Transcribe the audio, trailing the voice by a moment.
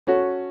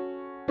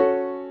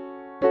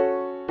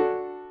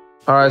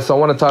All right, so I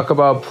want to talk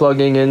about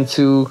plugging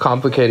into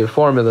complicated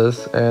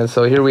formulas. And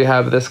so here we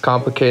have this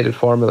complicated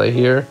formula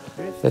here.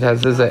 It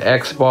has this as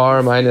x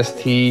bar minus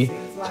t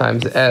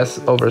times s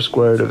over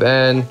square root of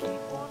n.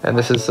 And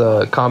this is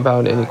a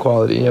compound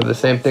inequality. You have the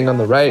same thing on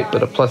the right,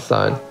 but a plus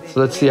sign. So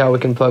let's see how we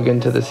can plug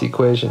into this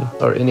equation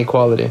or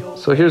inequality.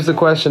 So here's the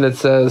question. It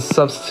says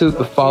substitute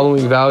the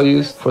following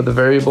values for the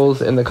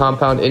variables in the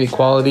compound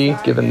inequality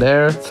given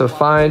there. So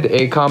find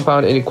a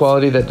compound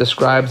inequality that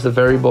describes the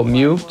variable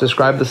mu.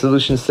 Describe the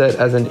solution set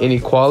as an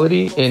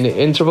inequality in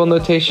interval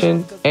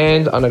notation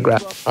and on a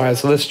graph. All right,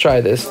 so let's try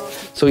this.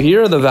 So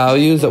here are the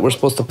values that we're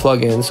supposed to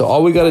plug in. So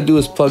all we got to do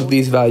is plug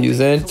these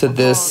values in to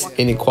this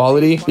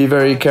inequality. Be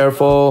very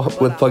careful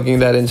with plugging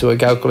that into a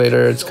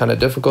calculator. It's kind of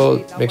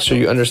difficult. Make sure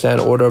you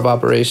understand order of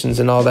operations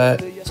and all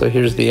that. So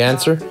here's the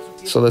answer.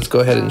 So let's go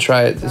ahead and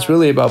try it. It's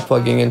really about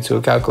plugging into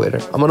a calculator.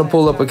 I'm going to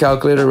pull up a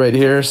calculator right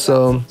here.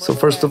 So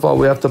first of all,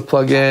 we have to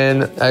plug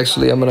in.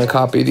 Actually, I'm going to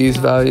copy these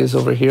values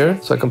over here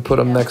so I can put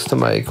them next to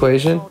my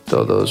equation.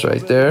 Throw those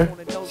right there.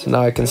 So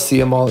now I can see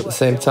them all at the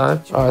same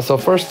time. All right, so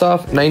first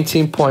off,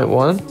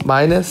 19.1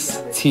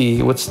 minus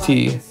t. What's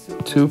t?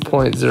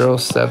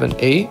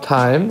 2.078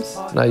 times.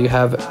 Now you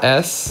have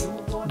s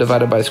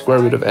divided by square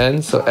root of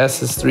n. So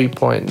s is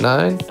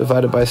 3.9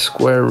 divided by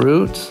square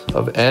root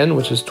of n,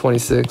 which is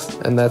 26.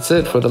 And that's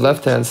it for the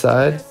left-hand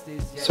side.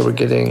 So we're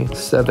getting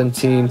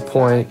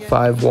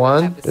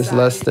 17.51 is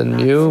less than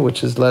mu,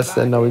 which is less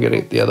than, now we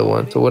get the other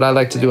one. So what I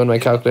like to do on my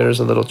calculator is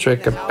a little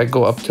trick. I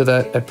go up to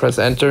that, I press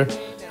enter,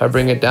 I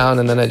bring it down,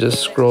 and then I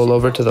just scroll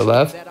over to the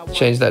left,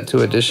 change that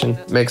to addition.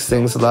 Makes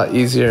things a lot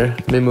easier.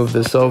 Let me move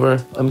this over.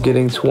 I'm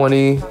getting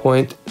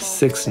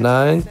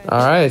 20.69. All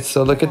right,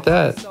 so look at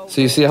that.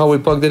 So you see how we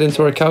plugged it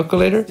into our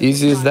calculator?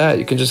 Easy as that.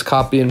 You can just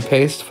copy and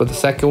paste for the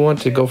second one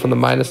to go from the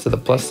minus to the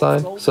plus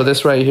sign. So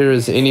this right here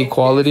is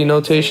inequality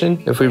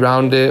notation. If we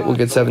round it, we'll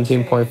get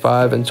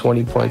 17.5 and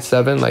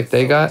 20.7 like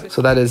they got.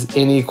 So that is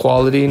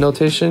inequality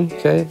notation,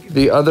 okay?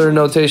 The other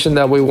notation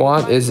that we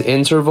want is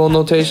interval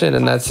notation,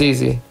 and that's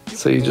easy.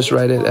 So you just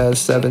write it as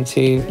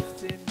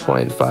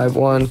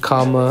 17.51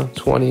 comma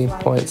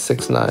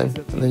 20.69,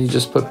 and then you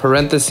just put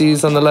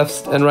parentheses on the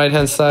left and right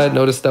hand side.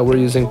 Notice that we're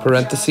using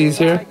parentheses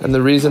here, and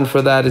the reason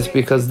for that is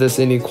because this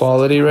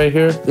inequality right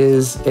here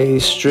is a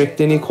strict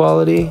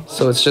inequality,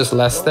 so it's just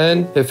less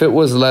than. If it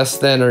was less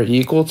than or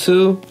equal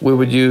to, we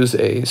would use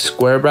a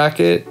square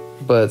bracket,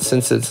 but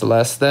since it's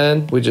less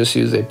than, we just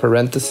use a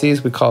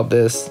parentheses. We call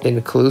this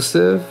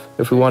inclusive.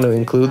 If we want to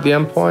include the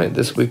endpoint,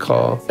 this we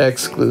call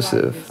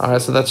exclusive. All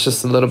right, so that's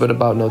just a little bit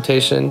about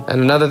notation.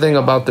 And another thing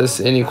about this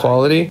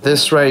inequality,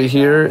 this right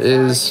here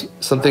is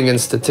something in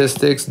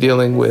statistics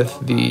dealing with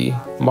the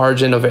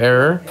margin of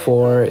error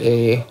for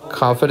a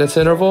confidence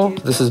interval.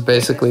 This is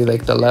basically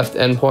like the left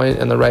endpoint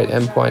and the right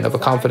endpoint of a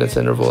confidence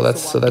interval.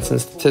 That's in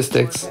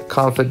statistics.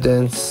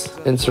 Confidence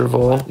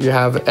interval, you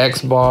have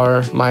x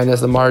bar minus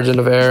the margin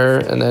of error,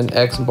 and then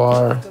x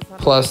bar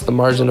plus the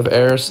margin of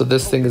error. So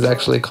this thing is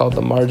actually called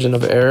the margin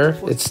of error.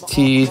 It's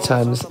t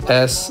times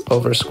s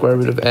over square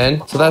root of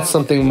n. So that's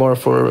something more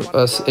for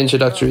us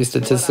introductory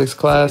statistics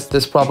class.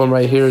 This problem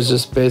right here is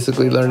just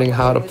basically learning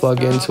how to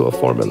plug into a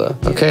formula.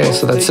 Okay,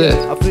 so that's it.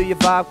 I feel your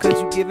vibe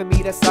cause you giving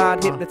me that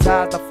sign.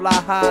 Hypnotized, I fly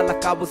high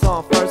like I was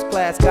on first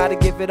class. Gotta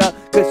give it up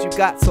cause you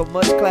got so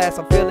much class.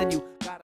 I'm feeling you.